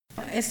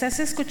Estás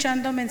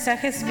escuchando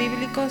mensajes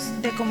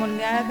bíblicos de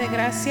Comunidad de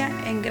Gracia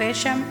en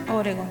Gresham,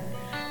 Oregon.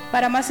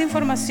 Para más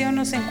información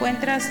nos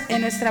encuentras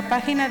en nuestra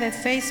página de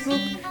Facebook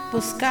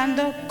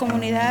buscando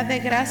Comunidad de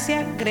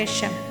Gracia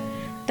Gresham.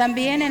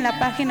 También en la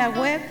página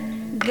web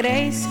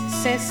gracecc.net.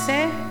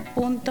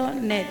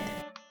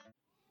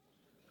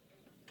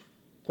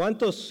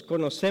 ¿Cuántos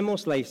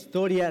conocemos la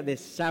historia de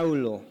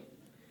Saulo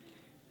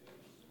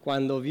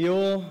cuando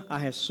vio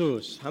a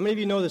Jesús? How many of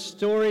you know the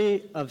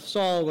story of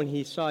Saul when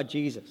he saw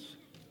Jesus?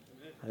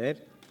 A ver,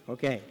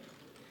 okay.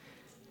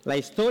 La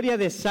historia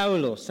de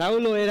Saulo.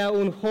 Saulo era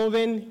un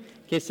joven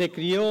que se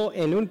crió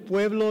en un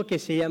pueblo que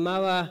se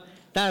llamaba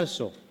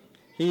Tarso.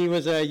 He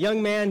was a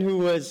young man who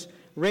was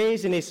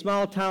raised in a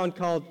small town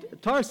called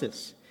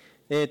Tarsus.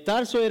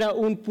 Tarso era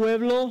un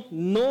pueblo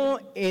no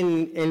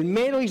en el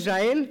mero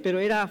Israel, pero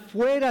era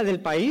fuera del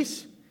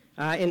país,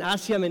 en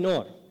Asia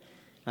Menor.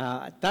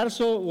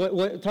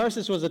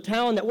 Tarsus was a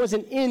town that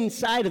wasn't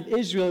inside of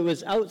Israel, it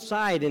was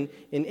outside in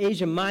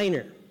Asia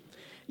Minor.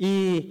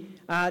 Y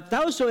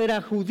Tarso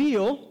era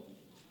judío,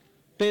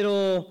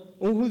 pero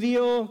un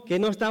judío que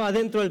no estaba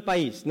dentro del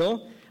país,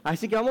 ¿no?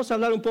 Así que vamos a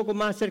hablar un poco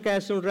más acerca de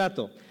eso un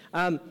rato.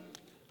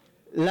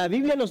 La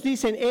Biblia nos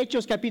dice en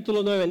Hechos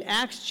capítulo 9, en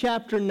Acts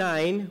chapter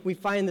 9, we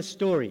find the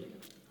story.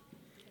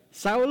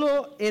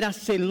 Saulo era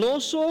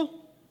celoso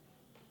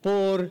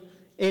por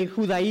el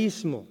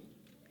judaísmo.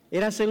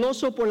 Era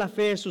celoso por la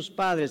fe de sus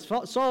padres.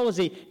 Saul was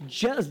a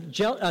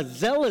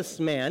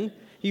zealous man.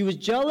 He was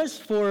jealous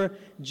for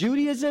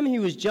Judaism. He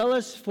was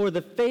jealous for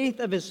the faith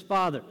of his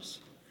fathers.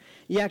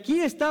 Y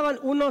aquí estaban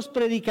unos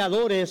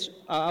predicadores,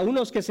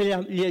 unos que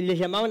les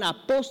llamaban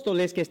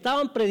apóstoles, que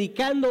estaban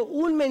predicando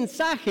un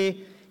mensaje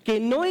que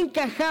no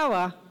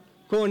encajaba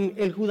con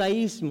el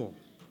judaísmo.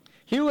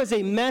 Here was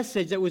a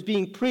message that was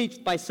being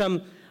preached by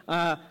some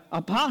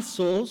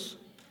apostles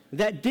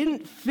that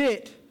didn't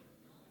fit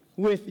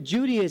with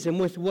Judaism,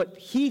 with what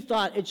he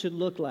thought it should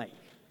look like.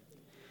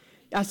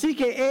 Así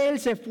que él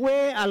se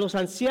fue a los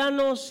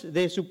ancianos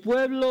de su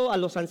pueblo, a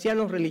los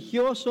ancianos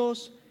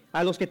religiosos,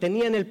 a los que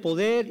tenían el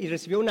poder, y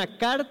recibió una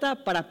carta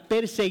para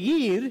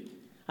perseguir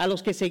a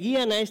los que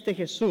seguían a este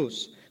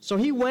Jesús. So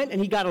he went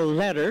and he got a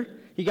letter.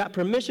 He got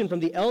permission from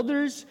the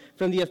elders,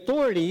 from the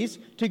authorities,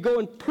 to go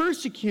and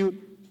persecute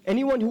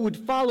anyone who would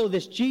follow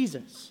this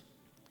Jesus.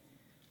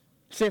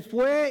 Se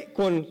fue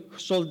con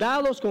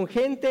soldados, con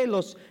gente,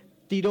 los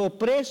tiró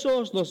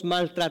presos, los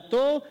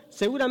maltrató,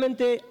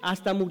 seguramente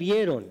hasta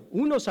murieron.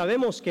 Uno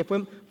sabemos que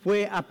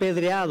fue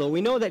apedreado. We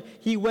know that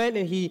he went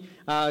and he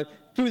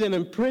threw them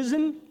in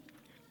prison.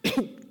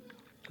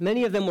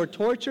 Many of them were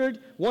tortured.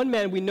 One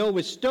man we know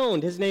was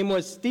stoned. His name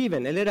was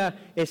Stephen. Él era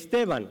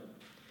Esteban.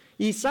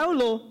 Y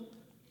Saulo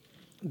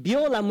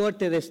vio la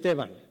muerte de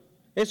Esteban.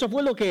 Eso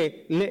fue lo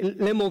que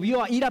le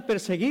movió a ir a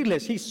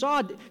perseguirles. He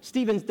saw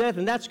Stephen's death,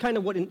 and that's kind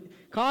of what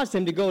caused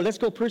him to go, let's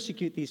go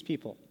persecute these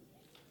people.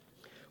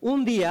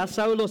 Un día,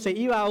 Saulo se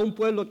iba a un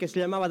pueblo que se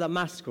llamaba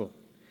Damasco.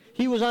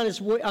 He was on his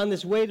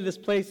way to this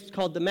place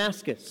called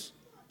Damascus.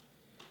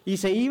 Y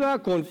se iba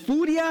con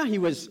furia. He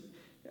was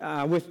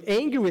with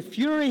anger, with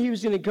fury. He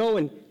was going to go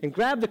and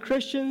grab the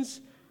Christians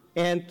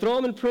and throw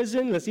them in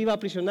prison. Les iba a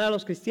aprisionar a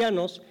los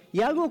cristianos.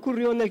 Y algo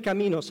ocurrió en el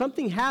camino.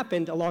 Something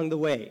happened along the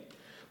way.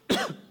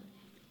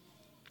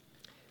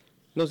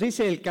 Nos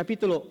dice el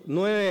capítulo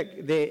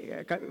 9,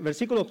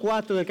 versículo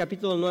 4 del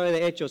capítulo 9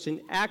 de Hechos,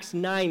 en Acts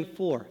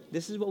 9:4.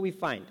 This is what we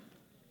find.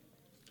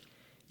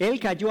 Él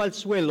cayó al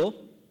suelo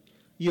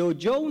y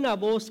oyó una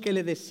voz que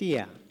le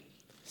decía,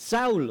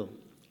 Saulo,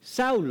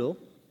 Saulo,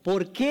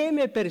 ¿por qué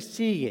me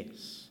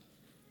persigues?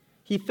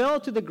 He fell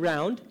to the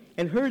ground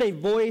and heard a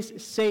voice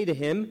say to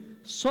him,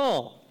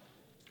 Saul,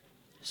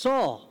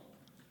 Saul,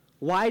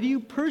 why do you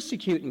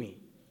persecute me?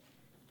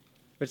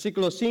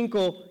 Versículo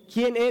 5,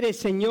 ¿quién eres,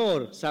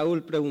 Señor?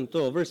 Saúl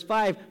preguntó. Verse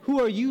 5,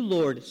 who are you,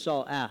 Lord?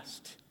 Saul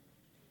asked.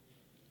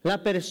 La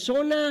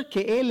persona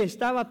que él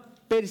estaba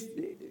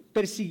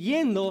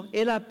persiguiendo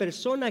era la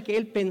persona que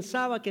él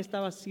pensaba que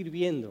estaba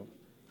sirviendo.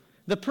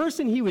 The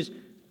person he was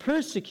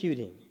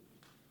persecuting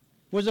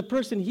was a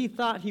person he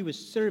thought he was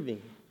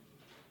serving.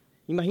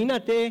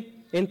 Imagínate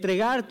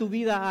entregar tu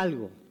vida a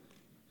algo,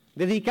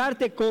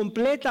 dedicarte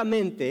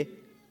completamente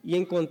y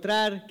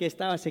encontrar que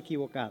estabas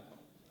equivocado.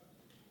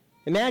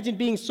 Imagine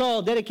being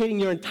Saul, dedicating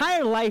your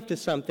entire life to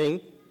something.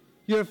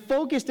 You're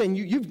focused and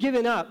you've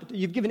given up.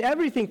 You've given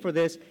everything for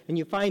this, and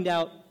you find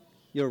out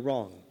you're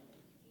wrong.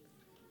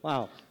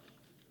 Wow.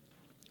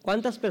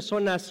 ¿Cuántas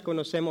personas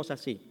conocemos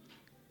así?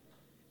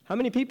 How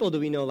many people do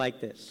we know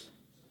like this?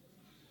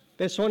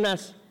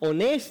 Personas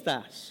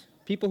honestas,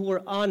 people who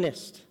are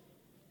honest,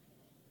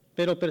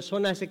 pero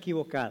personas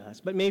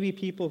equivocadas, but maybe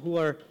people who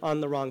are on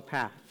the wrong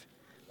path.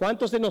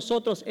 ¿Cuántos de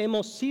nosotros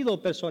hemos sido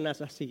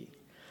personas así?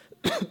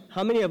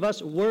 How many of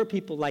us were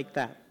people like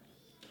that?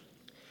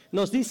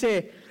 Nos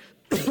dice,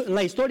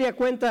 la historia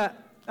cuenta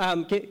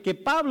que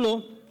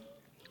Pablo,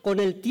 con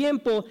el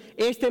tiempo,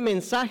 este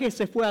mensaje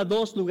se fue a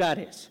dos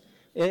lugares.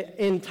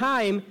 In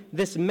time,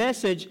 this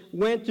message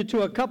went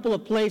to a couple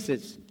of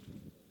places.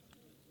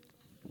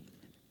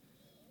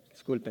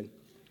 Disculpen.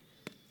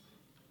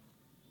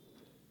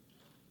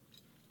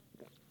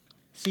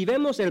 Si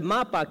vemos el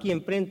mapa aquí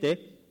enfrente,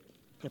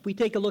 if we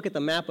take a look at the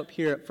map up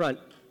here up front,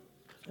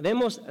 ven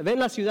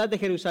la ciudad de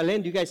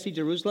Jerusalén. Do you guys see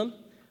Jerusalem?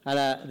 A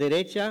la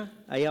derecha,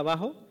 ahí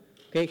abajo.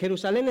 Okay,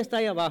 Jerusalén está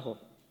ahí abajo.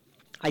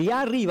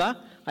 Allá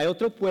arriba hay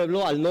otro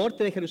pueblo al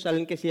norte de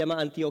Jerusalén que se llama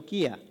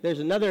Antioquía. There's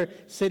another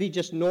city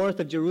just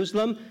north of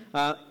Jerusalem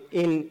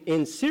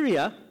in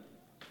Syria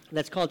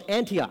that's called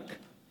Antioch.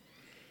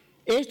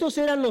 Estos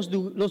eran los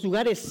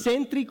lugares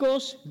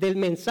céntricos del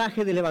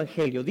mensaje del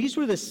Evangelio. These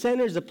were the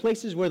centers, the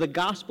places where the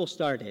gospel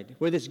started,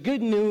 where this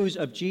good news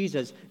of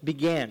Jesus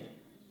began.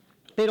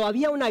 Pero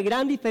había una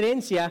gran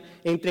diferencia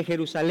entre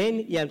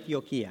Jerusalén y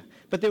Antioquía.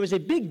 But there was a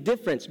big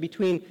difference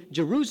between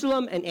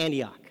Jerusalem and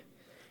Antioch.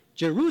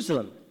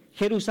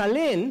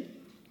 Jerusalén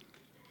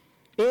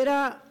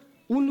era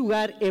un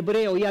lugar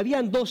hebreo y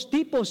habían dos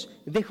tipos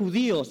de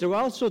judíos. There were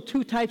also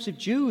two types of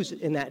Jews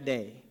in that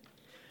day.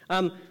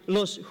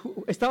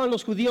 Estaban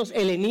los judíos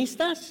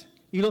helenistas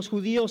y los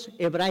judíos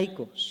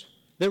hebraicos.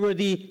 There were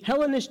the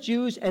Hellenist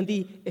Jews and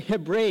the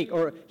Hebraic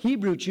or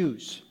Hebrew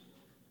Jews.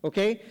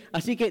 Okay?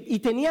 Así que, y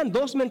tenían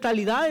dos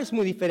mentalidades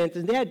muy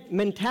diferentes. They had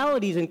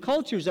mentalities and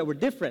cultures that were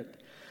different.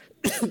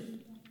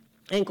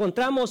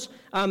 Encontramos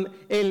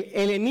el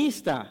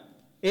helenista,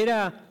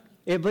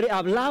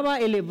 hablaba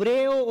el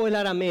hebreo o el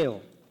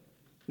arameo.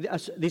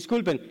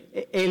 Disculpen,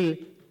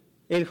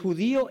 el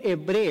judío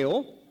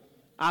hebreo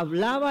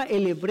hablaba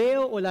el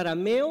hebreo o el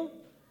arameo,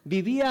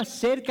 vivía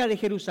cerca de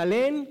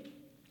Jerusalén,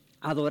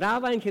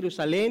 adoraba en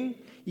Jerusalén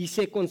y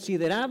se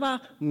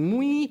consideraba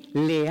muy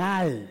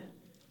leal,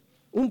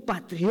 un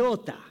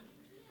patriota.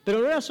 Pero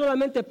no era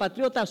solamente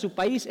patriota a su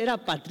país, era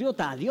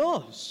patriota a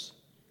Dios,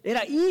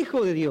 era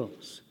hijo de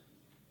Dios.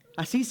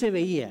 Así se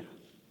veía.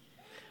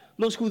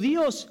 Los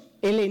judíos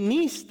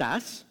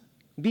helenistas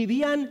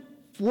vivían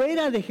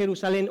fuera de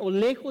Jerusalén o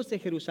lejos de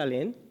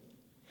Jerusalén,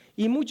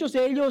 y muchos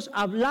de ellos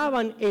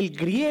hablaban el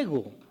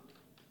griego,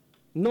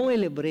 no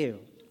el hebreo.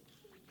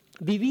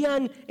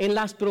 Vivían en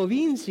las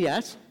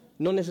provincias,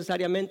 no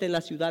necesariamente en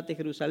la ciudad de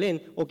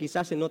Jerusalén o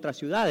quizás en otras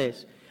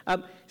ciudades.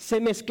 Se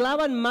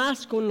mezclaban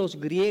más con los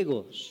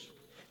griegos.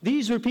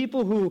 These were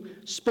people who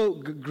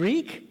spoke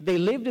Greek. They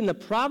lived in the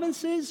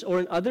provinces or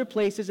in other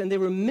places, and they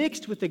were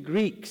mixed with the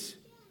Greeks.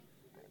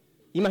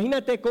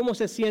 Imagínate cómo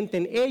se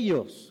sienten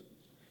ellos.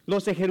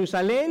 Los de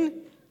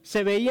Jerusalén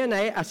se veían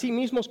a sí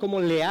mismos como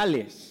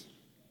leales,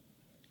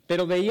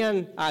 pero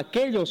veían a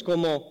aquellos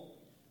como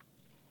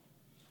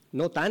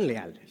no tan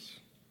leales,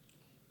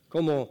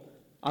 como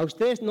a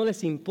ustedes no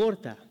les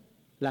importa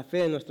la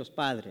fe de nuestros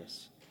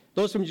padres.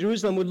 Those from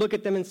Jerusalem would look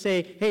at them and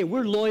say, hey,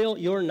 we're loyal,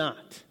 you're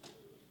not.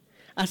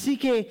 Así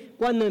que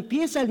cuando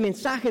empieza el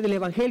mensaje del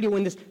Evangelio,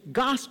 when this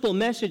gospel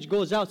message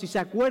goes out, si se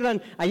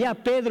acuerdan, allá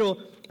Pedro,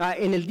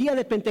 en el día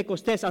de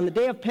Pentecostés, on the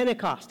day of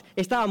Pentecost,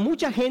 estaba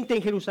mucha gente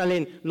en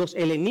Jerusalén, los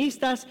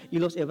helenistas y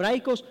los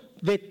hebraicos,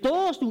 de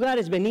todos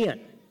lugares venían.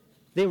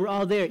 They were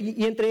all there.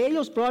 Y entre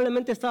ellos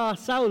probablemente estaba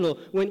Saulo.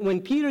 When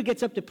Peter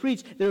gets up to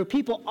preach, there were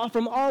people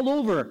from all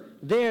over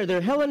there. They're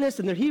Hellenists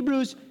and they're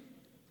Hebrews.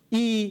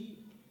 Y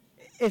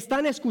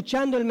están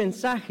escuchando el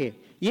mensaje.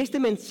 Y este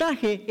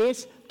mensaje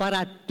es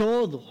para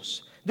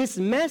todos. This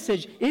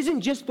message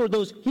isn't just for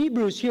those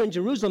Hebrews here in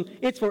Jerusalem,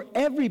 it's for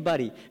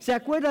everybody. ¿Se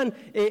acuerdan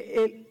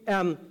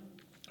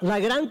la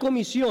gran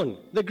comisión,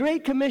 the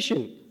Great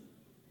Commission?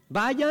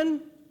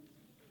 Vayan,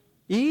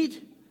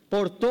 id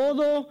por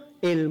todo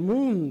el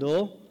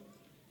mundo,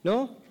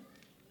 ¿no?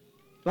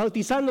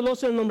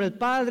 Bautizándolos en el nombre del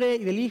Padre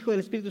y del Hijo y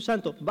del Espíritu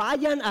Santo.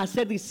 Vayan a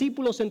ser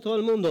discípulos en todo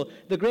el mundo.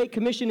 The Great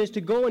Commission is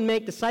to go and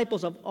make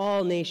disciples of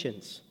all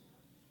nations.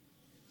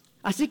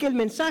 Así que el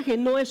mensaje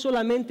no es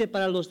solamente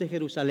para los de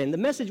Jerusalén. The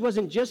message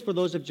wasn't just for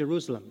those of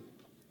Jerusalem.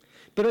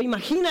 Pero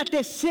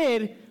imagínate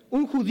ser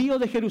un judío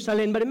de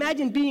Jerusalén. But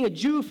imagine being a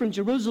Jew from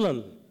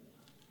Jerusalem.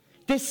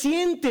 Te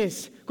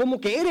sientes como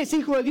que eres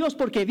hijo de Dios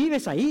porque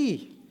vives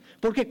ahí.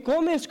 Porque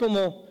comes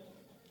como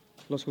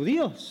los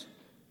judíos.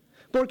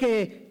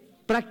 Porque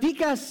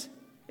practicas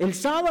el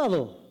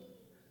sábado.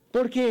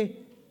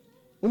 Porque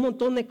un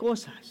montón de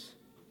cosas.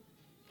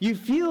 You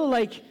feel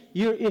like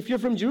if you're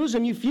from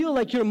Jerusalem, you feel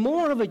like you're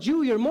more of a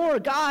Jew, you're more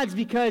God's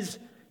because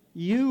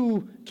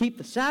you keep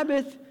the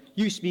Sabbath,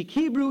 you speak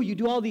Hebrew, you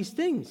do all these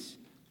things.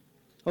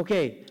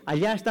 Okay,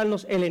 allá están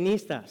los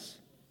helenistas.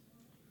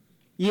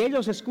 Y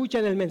ellos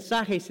escuchan el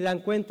mensaje y se dan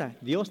cuenta,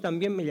 Dios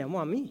también me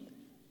llamó a mí.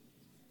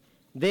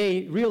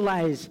 They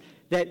realize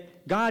that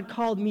God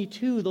called me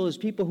too, those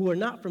people who are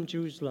not from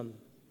Jerusalem.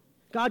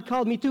 God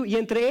called me too. Y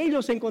entre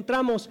ellos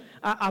encontramos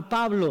a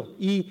Pablo.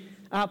 Y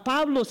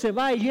Pablo se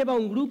va y lleva a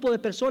un grupo de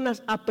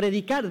personas a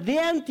predicar de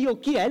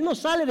Antioquía. Él no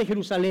sale de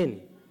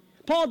Jerusalén.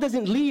 Paul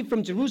doesn't leave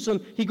from Jerusalem.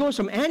 He goes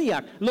from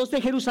Antioch. Los de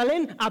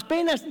Jerusalén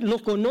apenas lo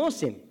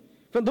conocen.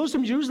 Those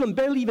from Jerusalem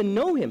barely even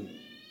know him.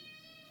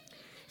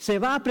 Se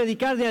va a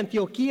predicar de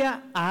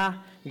Antioquía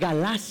a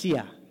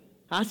Galacia,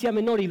 Asia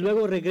Menor, y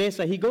luego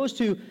regresa. He goes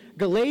to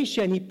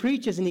Galatia and he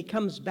preaches and he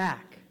comes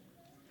back.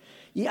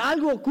 Y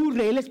algo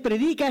ocurre. Él les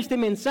predica este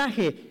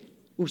mensaje.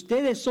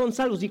 Ustedes son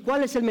salvos. ¿Y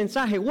cuál es el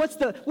mensaje? What's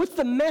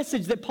the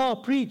message that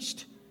Paul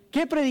preached?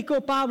 ¿Qué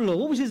predicó Pablo?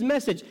 What was his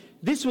message?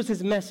 This was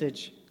his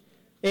message.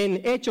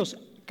 En Hechos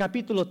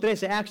capítulo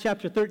 13, Acts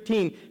chapter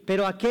 13,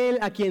 pero aquel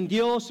a quien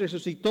Dios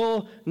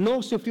resucitó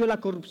no sufrió la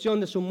corrupción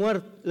de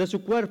su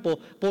cuerpo.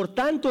 Por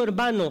tanto,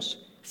 hermanos,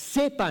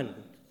 sepan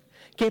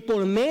que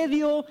por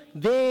medio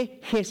de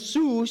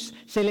Jesús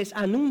se les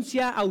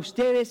anuncia a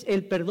ustedes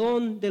el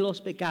perdón de los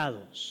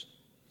pecados.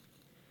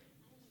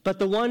 But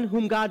the one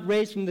whom God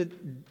raised from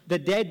the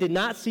dead did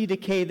not see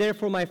decay.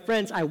 Therefore, my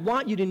friends, I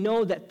want you to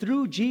know that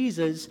through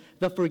Jesus,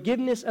 the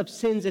forgiveness of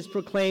sins is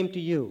proclaimed to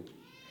you.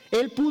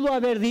 Él pudo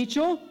haber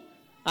dicho,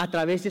 a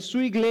través de su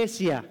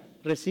iglesia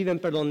reciben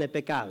perdón de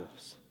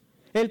pecados.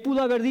 Él pudo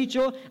haber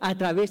dicho, a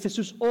través de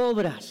sus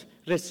obras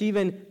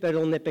reciben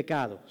perdón de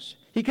pecados.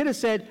 He could have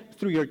said,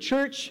 through your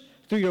church,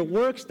 through your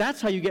works,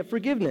 that's how you get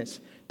forgiveness.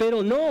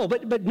 Pero no,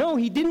 but no,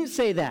 he didn't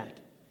say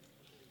that.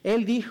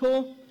 Él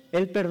dijo,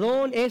 el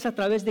perdón es a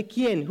través de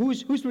quién?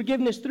 Who's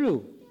forgiveness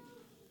through?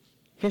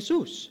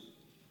 Jesús.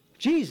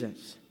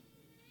 Jesus.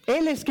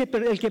 Él es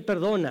el que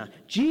perdona.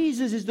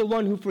 Jesus is the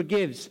one who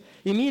forgives.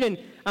 Y miren,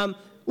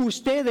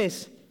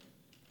 ustedes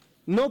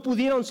no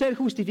pudieron ser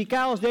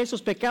justificados de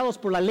esos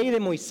pecados por la ley de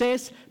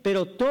Moisés,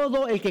 pero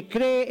todo el que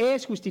cree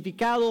es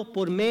justificado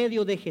por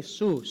medio de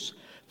Jesús.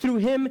 Through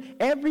him,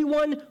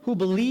 everyone who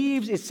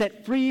believes is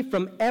set free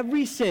from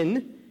every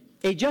sin,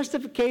 a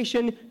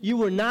justification you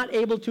were not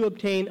able to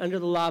obtain under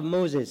the law of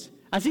Moses.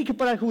 Así que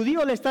para el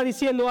judío le está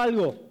diciendo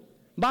algo.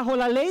 Bajo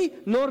la ley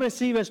no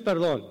recibes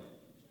perdón.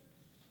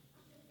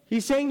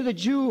 He's saying to the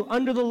Jew,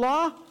 under the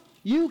law,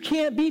 you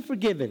can't be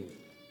forgiven.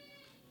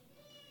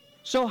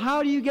 So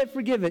how do you get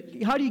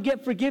forgiven? How do you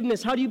get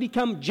forgiveness? How do you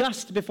become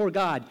just before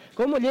God?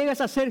 ¿Cómo llegas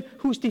a ser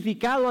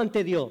justificado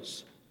ante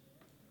Dios?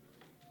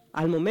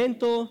 Al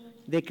momento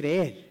de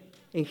creer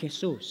en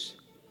Jesús.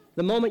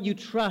 The moment you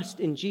trust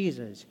in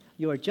Jesus,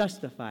 you are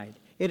justified.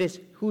 Eres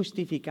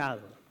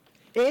justificado.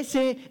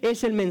 Ese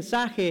es el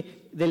mensaje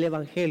del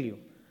Evangelio.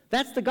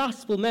 That's the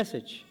gospel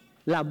message.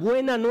 La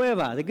buena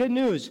nueva, the good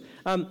news.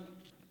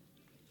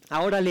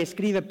 Ahora le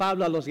escribe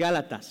Pablo a los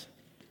Gálatas.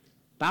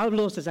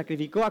 Pablo se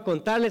sacrificó a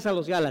contarles a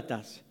los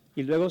Gálatas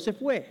y luego se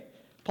fue.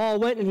 Paul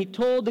went and he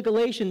told the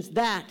Galatians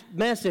that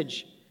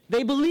message.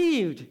 They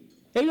believed.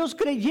 Ellos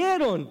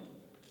creyeron.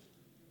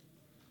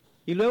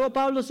 Y luego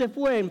Pablo se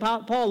fue and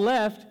Paul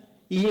left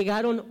y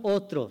llegaron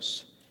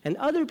otros. And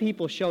other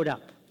people showed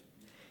up.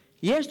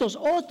 Y estos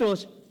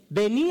otros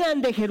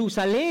venían de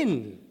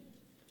Jerusalén.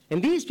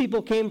 And these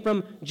people came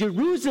from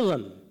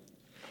Jerusalem.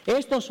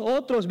 Estos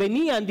otros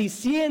venían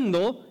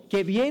diciendo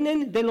que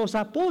vienen de los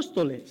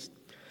apóstoles.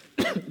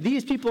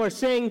 These people are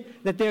saying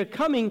that they're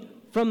coming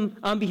from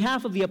on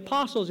behalf of the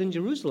apostles in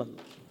Jerusalem.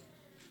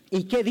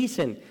 ¿Y qué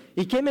dicen?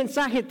 ¿Y qué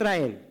mensaje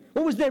traen?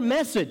 What was their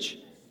message?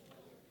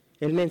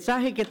 El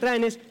mensaje que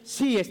traen es,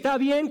 sí, está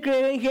bien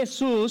creer en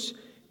Jesús,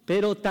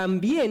 pero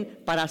también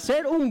para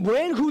ser un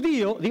buen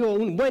judío,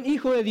 un buen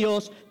hijo de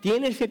Dios,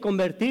 tienes que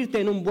convertirte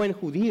en un buen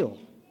judío.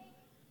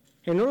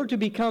 In order to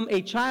become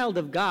a child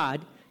of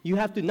God, you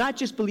have to not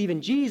just believe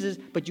in Jesus,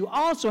 but you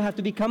also have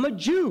to become a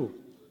Jew.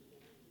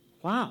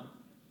 Wow.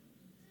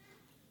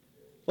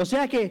 O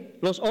sea que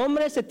los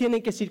hombres se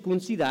tienen que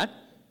circuncidar,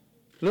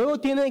 luego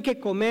tienen que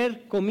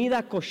comer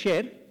comida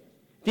kosher,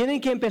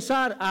 tienen que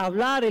empezar a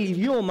hablar el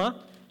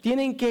idioma,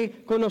 tienen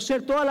que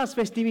conocer todas las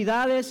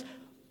festividades,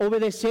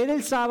 obedecer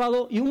el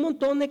sábado y un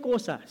montón de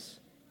cosas.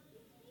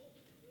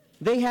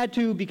 They had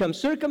to become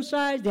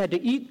circumcised, they had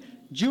to eat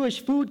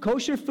Jewish food,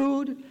 kosher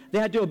food, they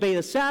had to obey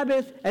the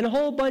Sabbath, and a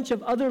whole bunch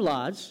of other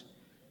laws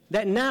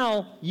that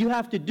now you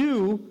have to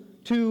do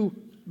to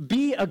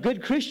be a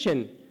good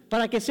Christian,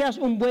 para que seas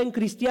un buen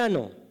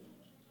cristiano.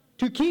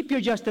 To keep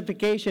your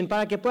justification,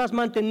 para que puedas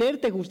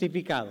mantenerte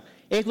justificado.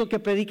 Es lo que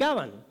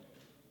predicaban.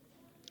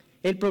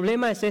 El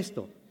problema es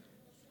esto.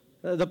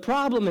 The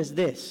problem is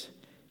this.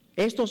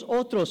 Estos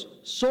otros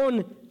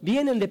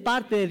vienen de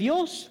parte de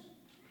Dios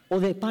o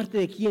de parte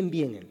de quién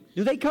vienen?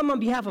 Do they come on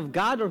behalf of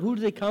God or who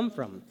do they come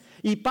from?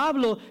 Y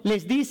Pablo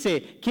les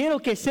dice, quiero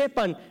que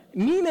sepan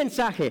mi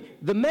mensaje,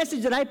 the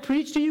message that I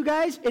preach to you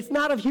guys, it's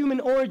not of human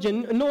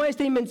origin, no es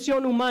de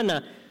invención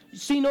humana,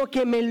 sino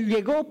que me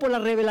llegó por la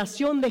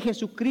revelación de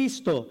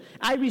Jesucristo.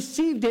 I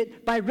received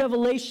it by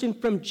revelation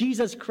from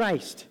Jesus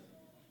Christ.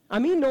 A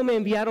mí no me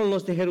enviaron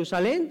los de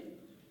Jerusalén,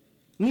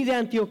 ni de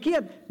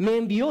Antioquía, me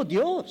envió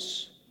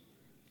Dios.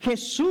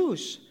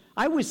 Jesús,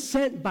 I was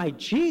sent by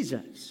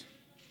Jesus.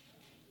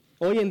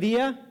 Hoy en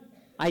día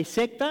hay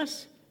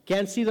sectas que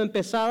han sido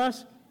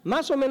empezadas,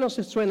 más o menos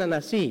se suenan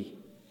así.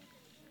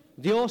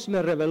 Dios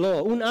me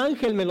reveló, un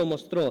ángel me lo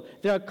mostró.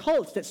 There are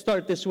cults that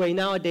start this way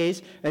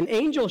nowadays. An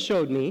angel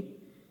showed me.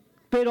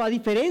 Pero a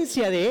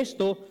diferencia de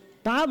esto,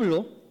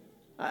 Pablo,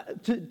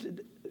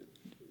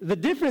 the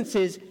difference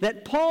is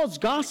that Paul's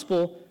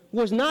gospel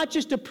was not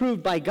just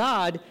approved by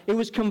God, it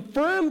was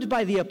confirmed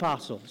by the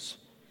apostles.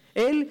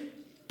 Él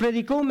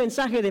predicó un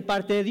mensaje de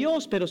parte de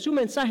Dios, pero su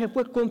mensaje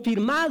fue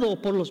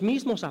confirmado por los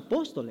mismos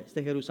apóstoles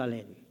de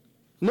Jerusalén.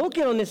 No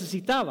que lo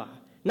necesitaba,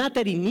 not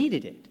that he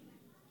needed it.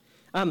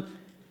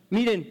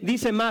 Miren,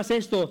 dice más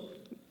esto.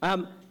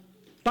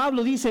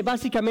 Pablo dice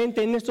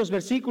básicamente en estos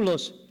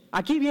versículos,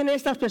 aquí vienen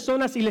estas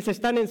personas y les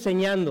están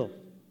enseñando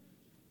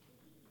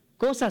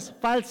cosas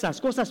falsas,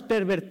 cosas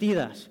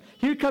pervertidas.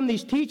 Here come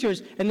these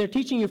teachers and they're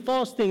teaching you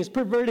false things,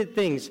 perverted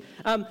things.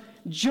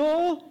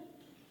 Yo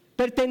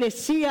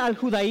pertenecía al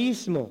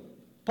judaísmo.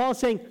 Paul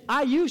saying,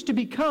 I used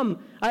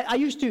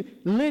to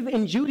live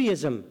in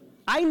Judaism.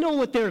 I know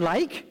what they're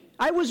like.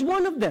 I was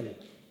one of them.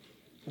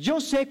 Yo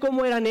sé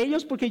cómo eran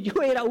ellos porque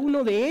yo era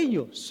uno de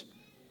ellos.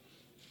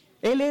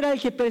 Él era el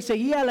que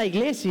perseguía a la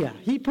iglesia.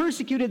 He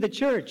persecuted the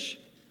church.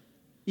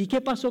 ¿Y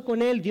qué pasó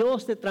con él?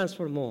 Dios te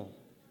transformó.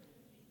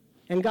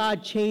 And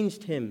God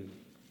changed him.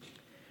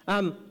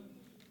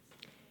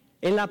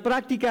 En la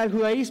práctica del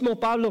judaísmo,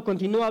 Pablo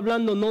continúa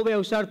hablando, no voy a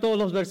usar todos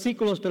los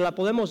versículos, pero la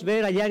podemos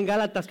ver allá en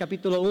Gálatas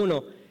capítulo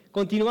 1.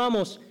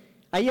 Continuamos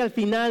ahí al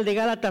final de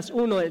Gálatas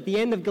 1, at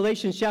the end of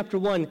Galatians chapter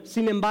 1.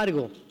 Sin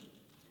embargo,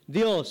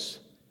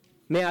 Dios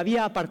me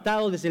había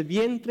apartado desde el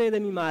vientre de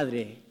mi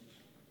madre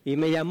y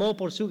me llamó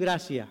por su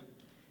gracia.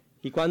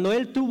 Y cuando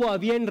Él tuvo a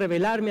bien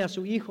revelarme a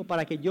su Hijo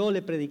para que yo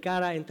le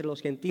predicara entre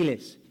los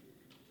gentiles.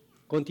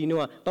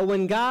 Continúa. But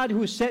when God,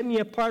 who set me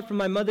apart from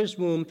my mother's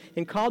womb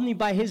and called me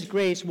by His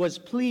grace, was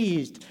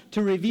pleased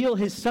to reveal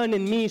His Son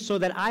in me so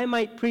that I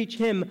might preach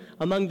Him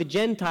among the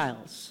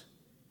Gentiles.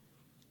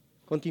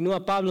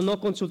 Continúa Pablo, no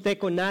consulté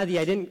con nadie.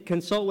 I didn't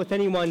consult with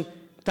anyone.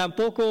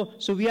 Tampoco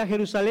subí a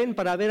Jerusalén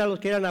para ver a los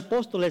que eran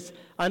apóstoles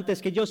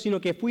antes que yo, sino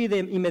que fui de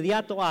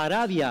inmediato a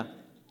Arabia,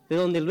 de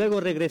donde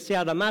luego regresé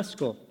a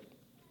Damasco.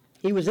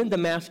 He was in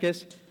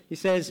Damascus. He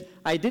says,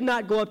 I did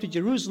not go up to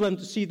Jerusalem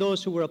to see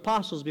those who were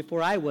apostles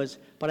before I was,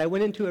 but I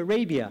went into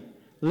Arabia.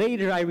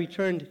 Later I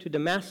returned to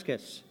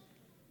Damascus.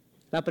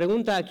 La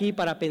pregunta aquí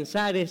para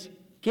pensar es,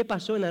 ¿qué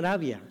pasó en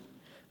Arabia?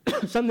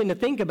 Something to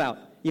think about.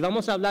 Y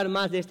vamos a hablar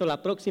más de esto la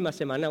próxima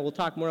semana. We'll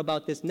talk more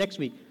about this next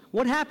week.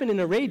 What happened in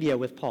Arabia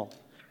with Paul?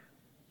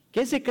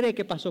 ¿Qué se cree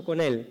que pasó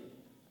con él?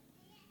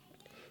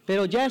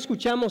 Pero ya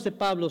escuchamos de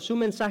Pablo, su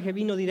mensaje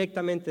vino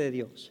directamente de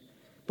Dios.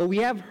 But we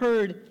have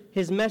heard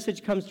his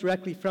message comes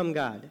directly from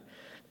God.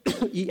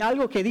 Y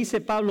algo que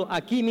dice Pablo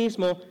aquí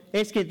mismo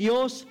es que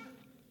Dios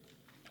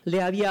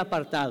le había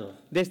apartado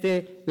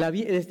desde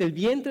el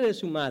vientre de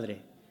su madre.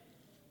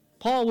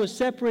 Paul was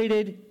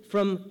separated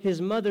from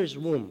his mother's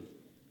womb.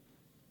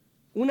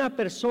 Una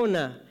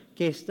persona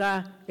que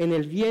está en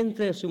el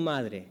vientre de su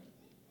madre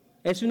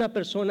es una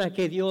persona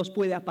que Dios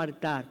puede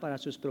apartar para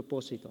sus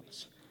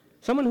propósitos.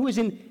 Someone who is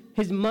in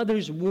his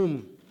mother's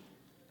womb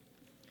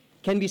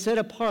can be set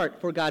apart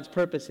for God's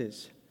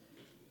purposes.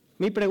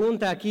 Mi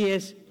pregunta aquí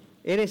es,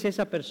 ¿eres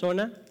esa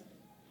persona?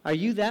 Are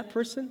you that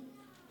person?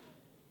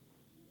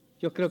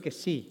 Yo creo que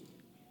sí.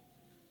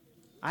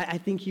 I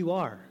think you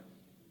are.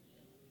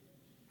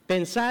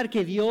 Pensar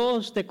que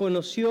Dios te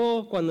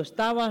conoció cuando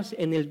estabas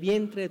en el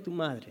vientre de tu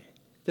madre.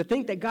 To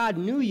think that God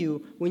knew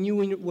you when you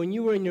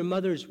were in your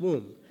mother's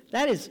womb.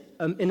 That is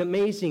an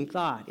amazing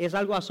thought. Es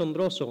algo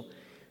asombroso.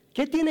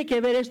 ¿Qué tiene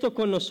que ver esto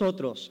con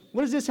nosotros?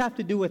 What does this have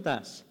to do with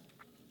us?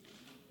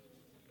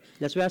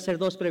 Les voy a hacer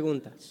dos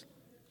preguntas.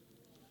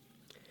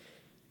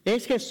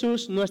 ¿Es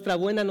Jesús nuestra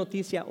buena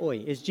noticia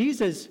hoy? Is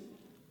Jesus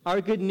our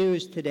good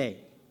news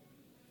today?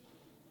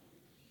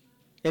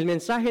 El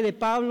mensaje de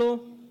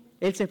Pablo,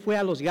 él se fue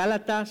a los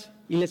Gálatas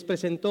y les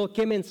presentó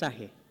 ¿qué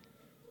mensaje?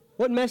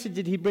 What message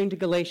did he bring to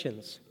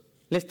Galatians?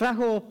 ¿Les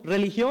trajo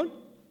religión?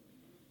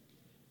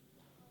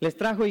 ¿Les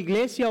trajo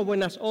iglesia o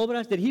buenas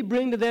obras? Did he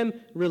bring to them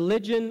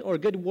religion or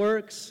good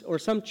works or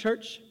some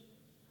church?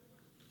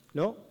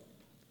 No.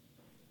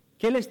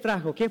 ¿Qué les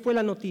trajo? ¿Qué fue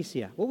la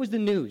noticia? What was the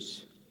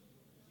news?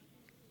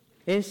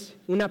 Es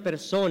una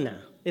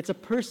persona. It's a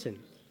person.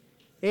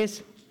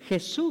 Es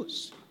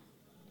Jesús.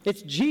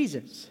 It's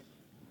Jesus.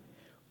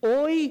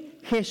 Hoy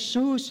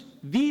Jesús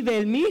vive,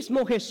 el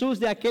mismo Jesús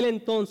de aquel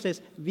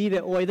entonces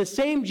vive hoy. The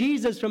same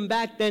Jesus from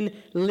back then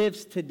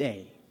lives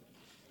today.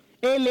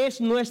 Él es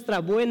nuestra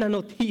buena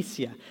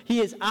noticia. He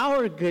is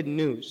our good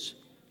news.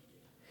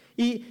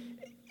 Y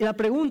la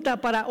pregunta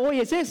para hoy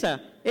es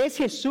esa. ¿Es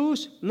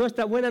Jesús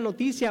nuestra buena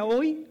noticia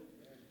hoy?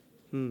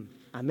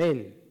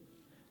 Amén.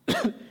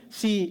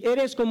 Si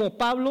eres como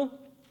Pablo,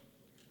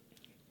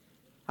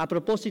 a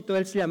propósito,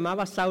 él se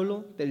llamaba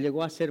Saulo, pero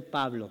llegó a ser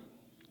Pablo.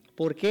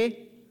 ¿Por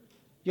qué?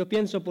 Yo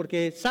pienso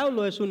porque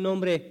Saulo es un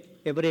nombre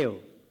hebreo.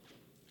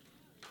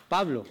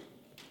 Pablo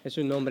es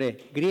un nombre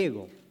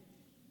griego.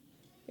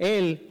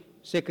 Él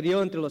se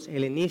crió entre los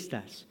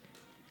helenistas.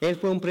 Él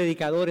fue un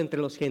predicador entre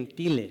los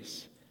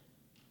gentiles.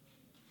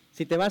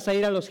 Si te vas a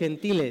ir a los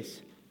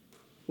gentiles,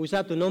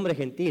 usa tu nombre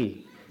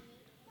gentil.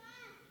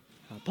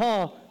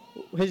 Paul,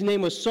 his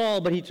name was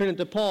Saul, but he turned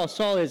into Paul.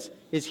 Saul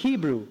is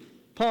Hebrew.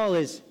 Paul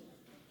is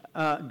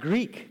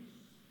Greek.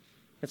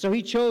 And so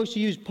he chose to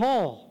use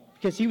Paul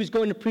because he was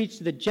going to preach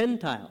to the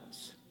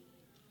Gentiles.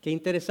 Qué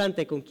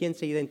interesante con quién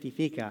se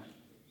identifica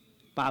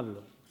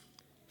Pablo.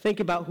 Think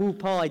about who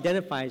Paul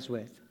identifies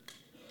with.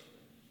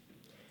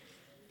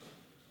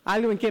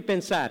 Algo en qué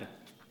pensar.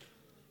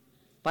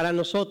 Para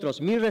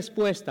nosotros, mi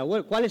respuesta,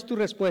 ¿cuál es tu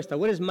respuesta?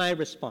 What is my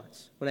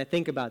response when I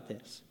think about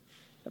this?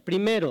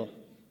 Primero,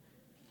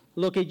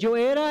 lo que yo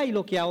era y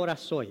lo que ahora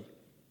soy.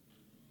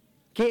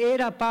 ¿Qué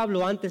era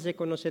Pablo antes de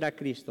conocer a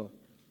Cristo?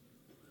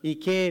 ¿Y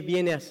qué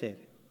viene a ser?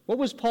 What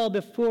was Paul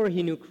before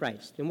he knew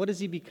Christ? And what does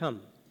he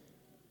become?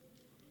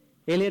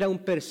 Él era un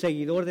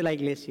perseguidor de la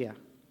iglesia.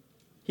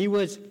 He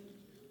was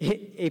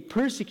a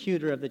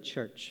persecutor of the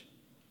church.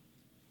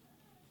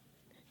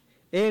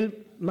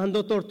 Él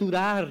mandó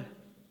torturar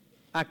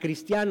a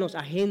cristianos,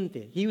 a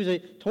gente. He was a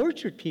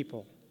tortured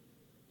people.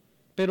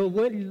 Pero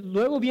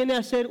luego viene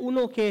a ser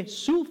uno que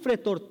sufre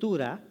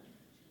tortura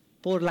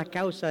por la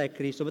causa de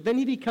Cristo. But then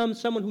he becomes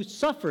someone who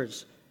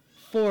suffers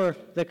for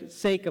the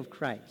sake of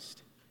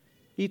Christ.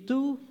 Y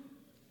tú,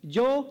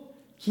 yo,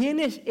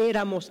 ¿quiénes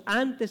éramos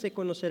antes de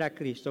conocer a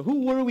Cristo?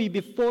 Who were we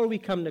before we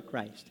come to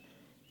Christ?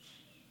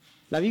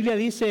 La Biblia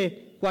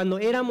dice, cuando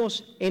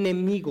éramos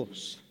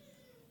enemigos,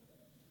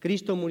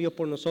 Cristo murió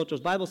por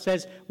nosotros. Bible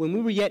says, when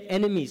we were yet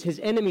enemies, his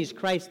enemies,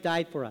 Christ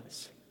died for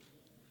us.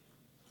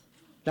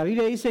 La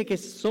Biblia dice que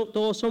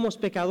todos somos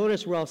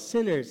pecadores, we're all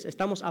sinners.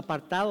 Estamos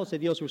apartados de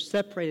Dios, we're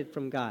separated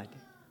from God.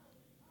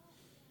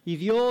 Y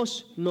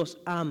Dios nos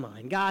ama,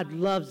 and God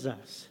loves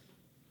us.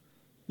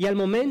 Y al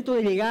momento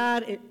de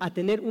llegar a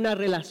tener una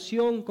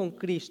relación con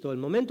Cristo, el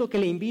momento que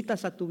le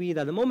invitas a tu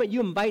vida, the moment you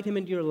invite him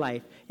into your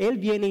life, Él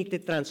viene y te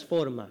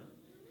transforma.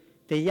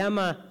 Te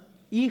llama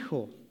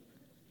hijo.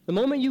 The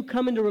moment you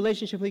come into a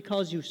relationship, He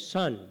calls you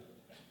son.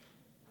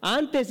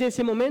 Antes de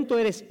ese momento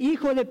eres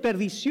hijo de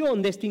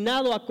perdición,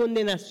 destinado a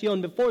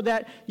condenación. Before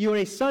that, you are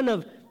a son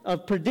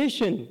of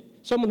perdition,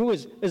 someone who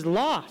is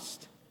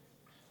lost.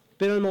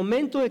 Pero el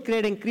momento de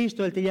creer en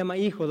Cristo, Él te llama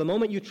hijo. The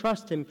moment you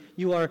trust Him,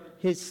 you are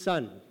His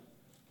son.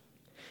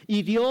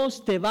 Y Dios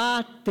te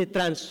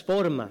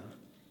transforma.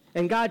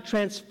 And God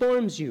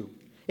transforms you.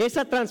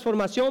 Esa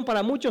transformación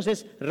para muchos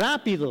es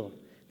rápido.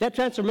 That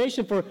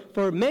transformation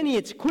for many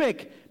it's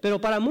quick, pero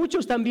para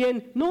muchos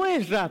también no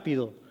es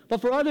rápido.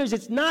 But for others,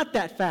 it's not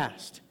that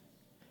fast.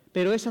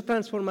 Pero esa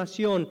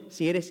transformación,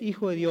 si eres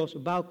hijo de Dios,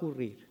 va a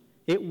ocurrir.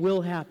 It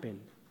will happen.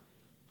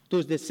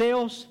 Tus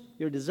deseos,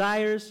 your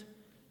desires,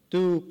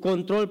 tu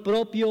control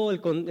propio,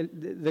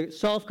 the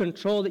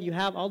self-control that you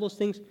have, all those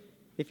things,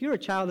 if you're a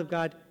child of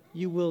God,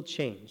 you will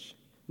change.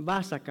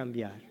 Vas a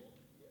cambiar.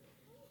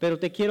 Pero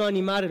te quiero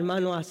animar,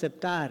 hermano, a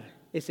aceptar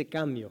ese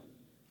cambio.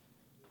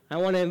 I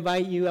want to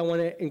invite you, I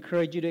want to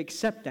encourage you to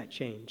accept that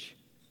change.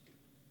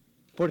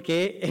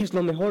 Porque es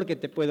lo mejor que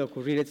te puede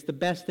ocurrir. It's the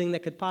best thing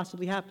that could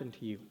possibly happen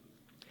to you.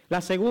 La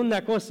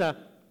segunda cosa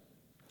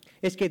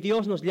es que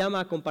Dios nos llama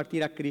a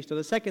compartir a Cristo.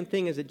 The second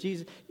thing is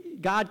that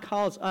God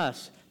calls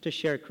us to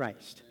share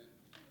Christ.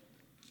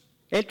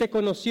 Él te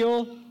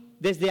conoció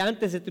desde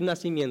antes de tu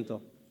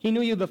nacimiento. He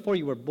knew you before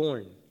you were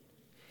born.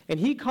 And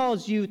He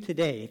calls you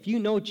today. If you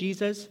know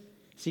Jesus,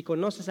 si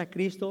conoces a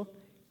Cristo,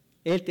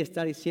 Él te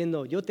está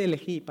diciendo, yo te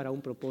elegí para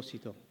un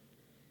propósito.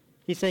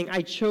 He's saying,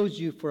 I chose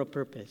you for a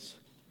purpose.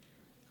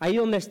 Ahí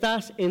donde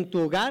estás, en tu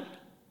hogar,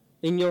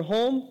 in your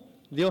home,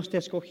 Dios te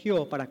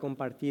escogió para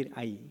compartir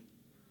ahí.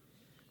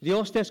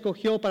 Dios te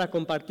escogió para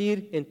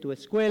compartir en tu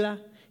escuela,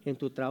 en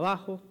tu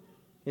trabajo,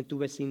 en tu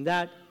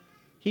vecindad.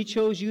 He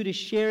chose you to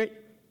share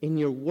it in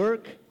your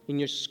work, in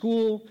your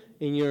school,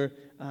 in your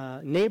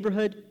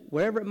neighborhood,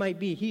 wherever it might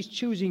be. He's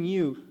choosing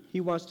you. He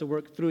wants to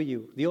work through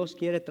you. Dios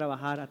quiere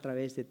trabajar a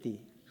través de ti.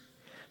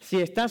 Si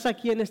estás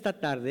aquí en esta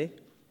tarde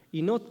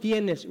y no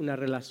tienes una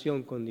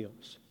relación con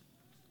Dios,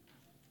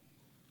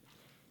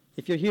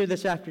 if you're here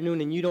this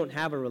afternoon and you don't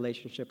have a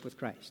relationship with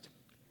Christ,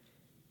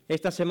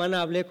 esta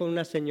semana hablé con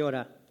una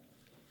señora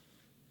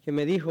que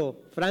me dijo,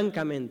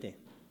 francamente,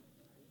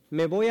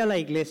 me voy a la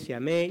iglesia,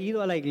 me he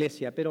ido a la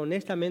iglesia, pero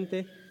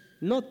honestamente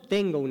no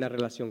tengo una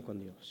relación con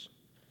Dios.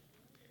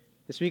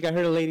 This week I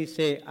heard a lady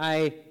say,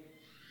 I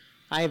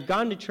have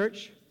gone to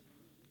church,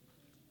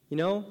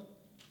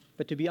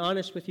 but to be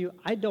honest with you,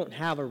 I don't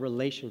have a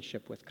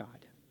relationship with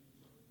God.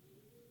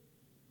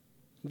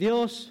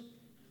 Dios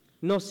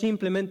no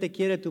simplemente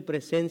quiere tu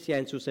presencia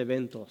en sus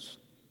eventos.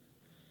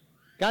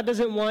 God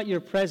doesn't want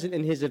your presence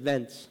in His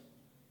events.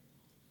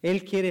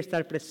 Él quiere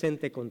estar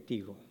presente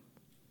contigo.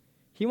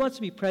 He wants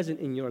to be present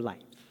in your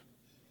life.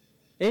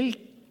 Él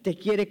te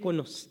quiere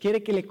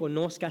que le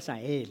conozcas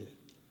a Él.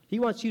 He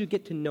wants you to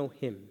get to know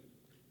Him.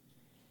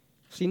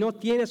 Si no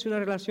tienes una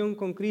relación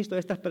con Cristo,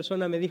 esta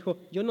persona me dijo,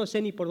 yo no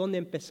sé ni por dónde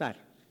empezar.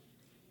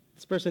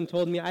 This person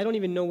told me, I don't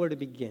even know where to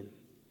begin.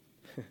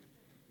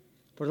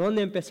 ¿Por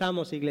dónde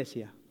empezamos,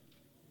 iglesia?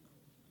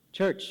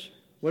 Church,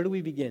 where do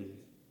we begin?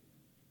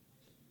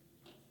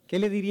 ¿Qué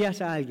le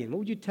dirías a alguien? What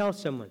would you tell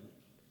someone?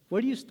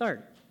 Where do you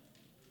start?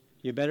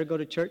 You better go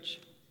to church.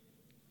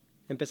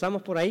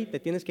 ¿Empezamos por ahí? ¿Te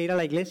tienes que ir a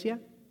la iglesia?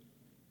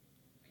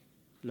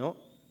 No.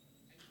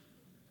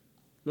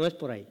 No es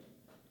por ahí.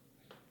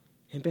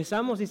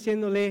 Empezamos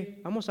diciéndole,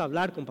 vamos a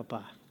hablar con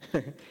papá.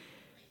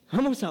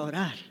 Vamos a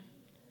orar.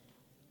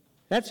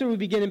 That's where we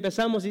begin.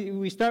 Empezamos,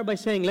 we start by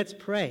saying, let's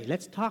pray.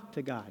 Let's talk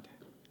to God.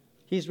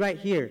 He's right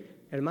here.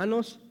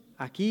 Hermanos,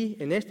 aquí,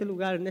 en este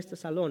lugar, en este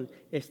salón,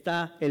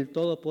 está el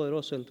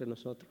Todopoderoso entre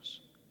nosotros.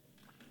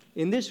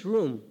 In this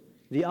room,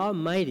 the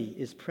Almighty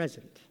is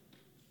present.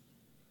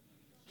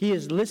 He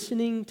is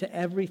listening to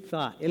every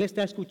thought. Él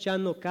está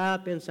escuchando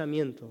cada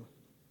pensamiento.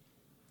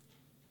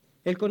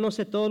 Él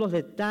conoce todos los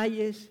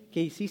detalles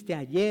que hiciste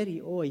ayer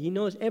y hoy. He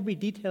knows every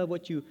detail of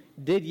what you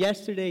did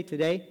yesterday,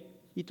 today,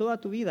 y toda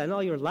tu vida, and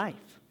all your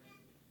life.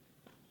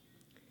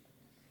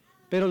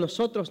 Pero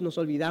nosotros nos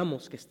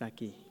olvidamos que está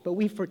aquí. But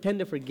we tend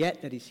to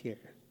forget that He's here.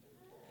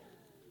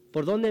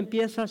 ¿Por dónde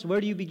empiezas?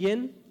 Where do you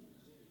begin?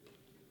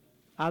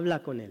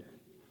 Habla con Él.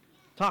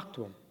 Talk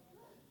to Him.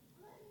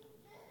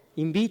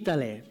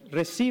 Invítale,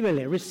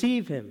 recíbele,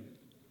 receive Him.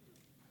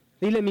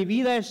 Dile, mi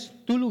vida es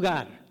tu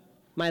lugar.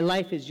 My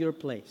life is your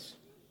place.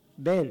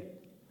 Ven.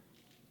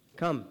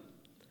 Come.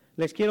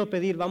 Les quiero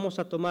pedir, vamos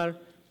a tomar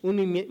un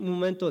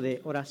momento de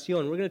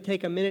oración. We're going to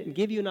take a minute and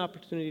give you an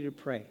opportunity to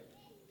pray.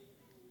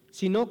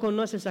 Si no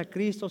conoces a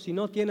Cristo, si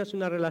no tienes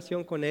una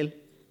relación con Él,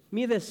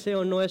 mi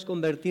deseo no es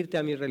convertirte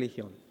a mi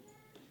religión.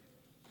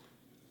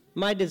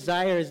 My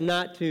desire is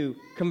not to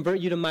convert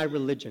you to my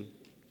religion.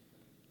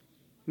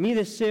 Mi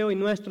deseo y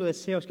nuestro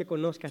deseo es que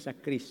conozcas a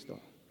Cristo.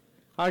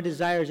 Our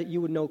desire is that you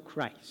would know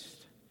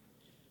Christ.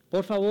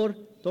 Por favor,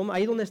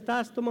 ahí donde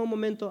estás, toma un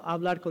momento a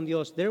hablar con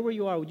Dios. There where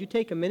you are, would you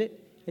take a minute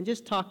and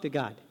just talk to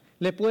God?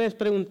 Le puedes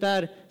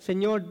preguntar,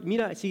 Señor,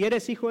 mira, si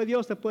eres hijo de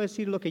Dios, te puedes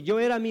decir lo que yo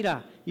era,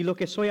 mira, y lo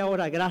que soy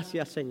ahora,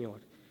 gracias, Señor.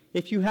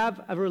 If you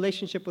have a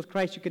relationship with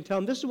Christ, you can tell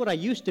Him, this is what I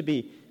used to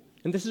be,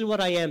 and this is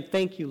what I am.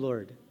 Thank you,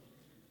 Lord.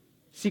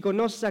 Si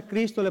conoces a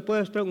Cristo, le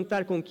puedes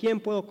preguntar, ¿con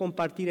quién puedo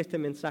compartir este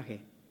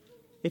mensaje?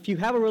 If you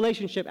have a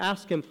relationship,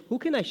 ask Him, who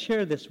can I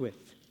share this with?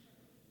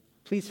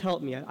 Please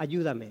help me,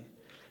 ayúdame.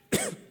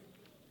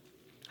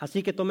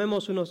 Así que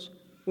tomemos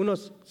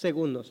unos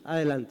segundos.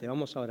 Adelante,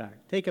 vamos a orar.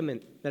 Take a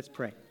minute, let's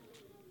pray.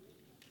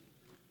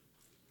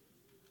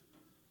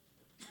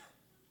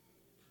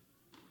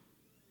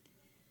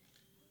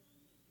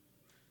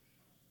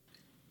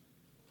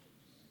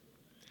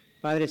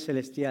 Padre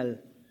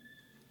Celestial,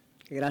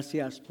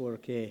 gracias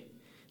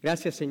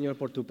Señor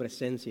por tu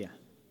presencia.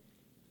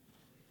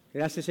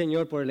 Gracias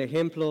Señor por el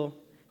ejemplo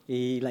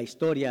y la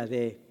historia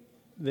de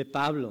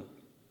Pablo,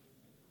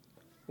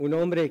 un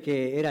hombre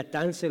que era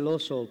tan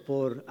celoso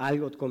por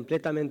algo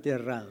completamente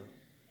errado,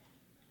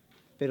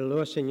 pero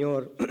luego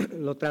Señor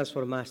lo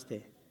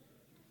transformaste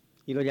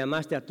y lo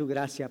llamaste a tu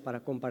gracia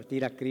para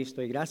compartir a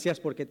Cristo. Y gracias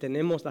porque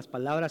tenemos las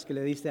palabras que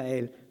le diste a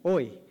Él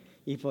hoy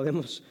y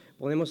podemos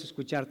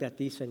escucharte a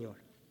ti, Señor.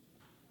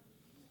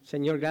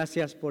 Señor,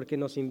 gracias porque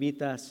nos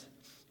invitas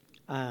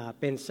a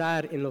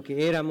pensar en lo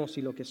que éramos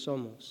y lo que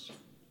somos.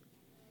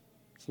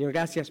 Señor,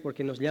 gracias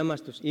porque nos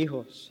llamas tus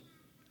hijos.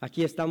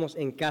 Aquí estamos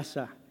en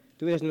casa.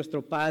 Tú eres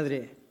nuestro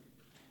Padre.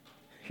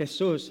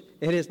 Jesús,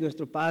 eres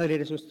nuestro Padre,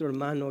 eres nuestro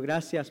hermano.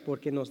 Gracias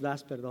porque nos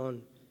das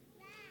perdón.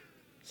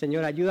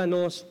 Señor,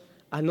 ayúdanos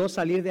a no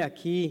salir de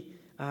aquí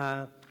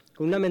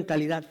con una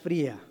mentalidad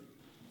fría,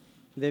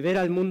 de ver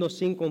al mundo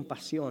sin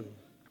compasión.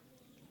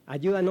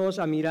 Ayúdanos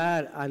a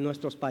mirar a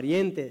nuestros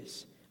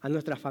parientes, a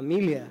nuestra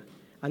familia,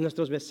 a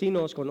nuestros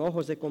vecinos con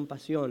ojos de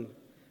compasión,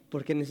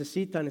 porque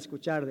necesitan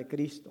escuchar de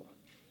Cristo.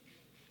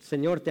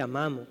 Señor, te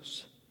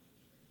amamos.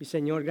 Y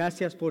Señor,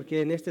 gracias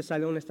porque en este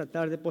salón esta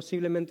tarde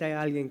posiblemente hay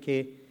alguien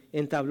que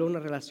entabló una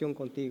relación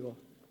contigo.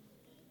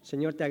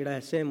 Señor, te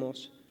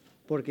agradecemos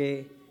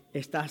porque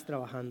estás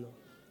trabajando.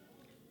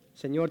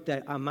 Señor,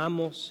 te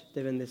amamos,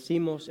 te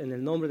bendecimos en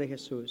el nombre de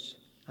Jesús.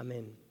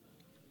 Amén.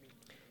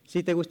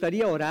 Si te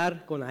gustaría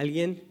orar con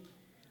alguien,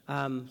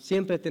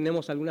 siempre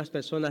tenemos algunas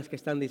personas que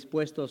están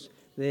dispuestos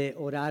de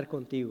orar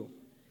contigo.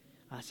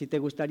 Si te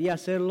gustaría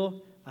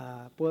hacerlo,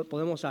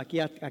 podemos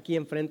aquí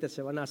enfrente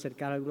se van a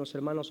acercar algunos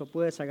hermanos o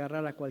puedes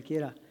agarrar a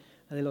cualquiera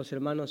de los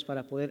hermanos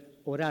para poder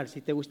orar.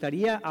 Si te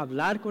gustaría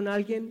hablar con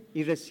alguien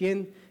y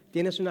recién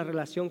tienes una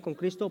relación con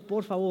Cristo,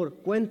 por favor,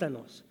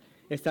 cuéntanos.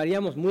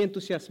 Estaríamos muy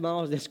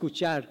entusiasmados de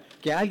escuchar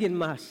que alguien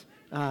más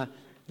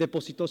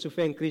depositó su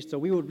fe en Cristo.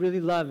 We would really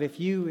love if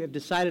you have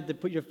decided to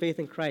put your faith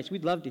in Christ.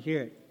 We'd love to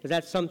hear it, because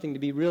that's something to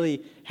be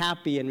really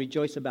happy and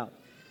rejoice about.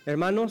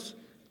 Hermanos,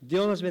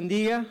 Dios los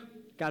bendiga.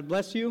 God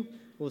bless you.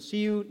 We'll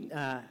see you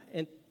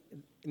in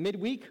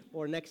midweek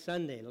or next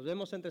Sunday. Nos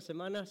vemos entre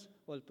semanas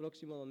o el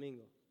próximo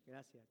domingo.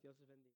 Gracias. Dios los bendiga.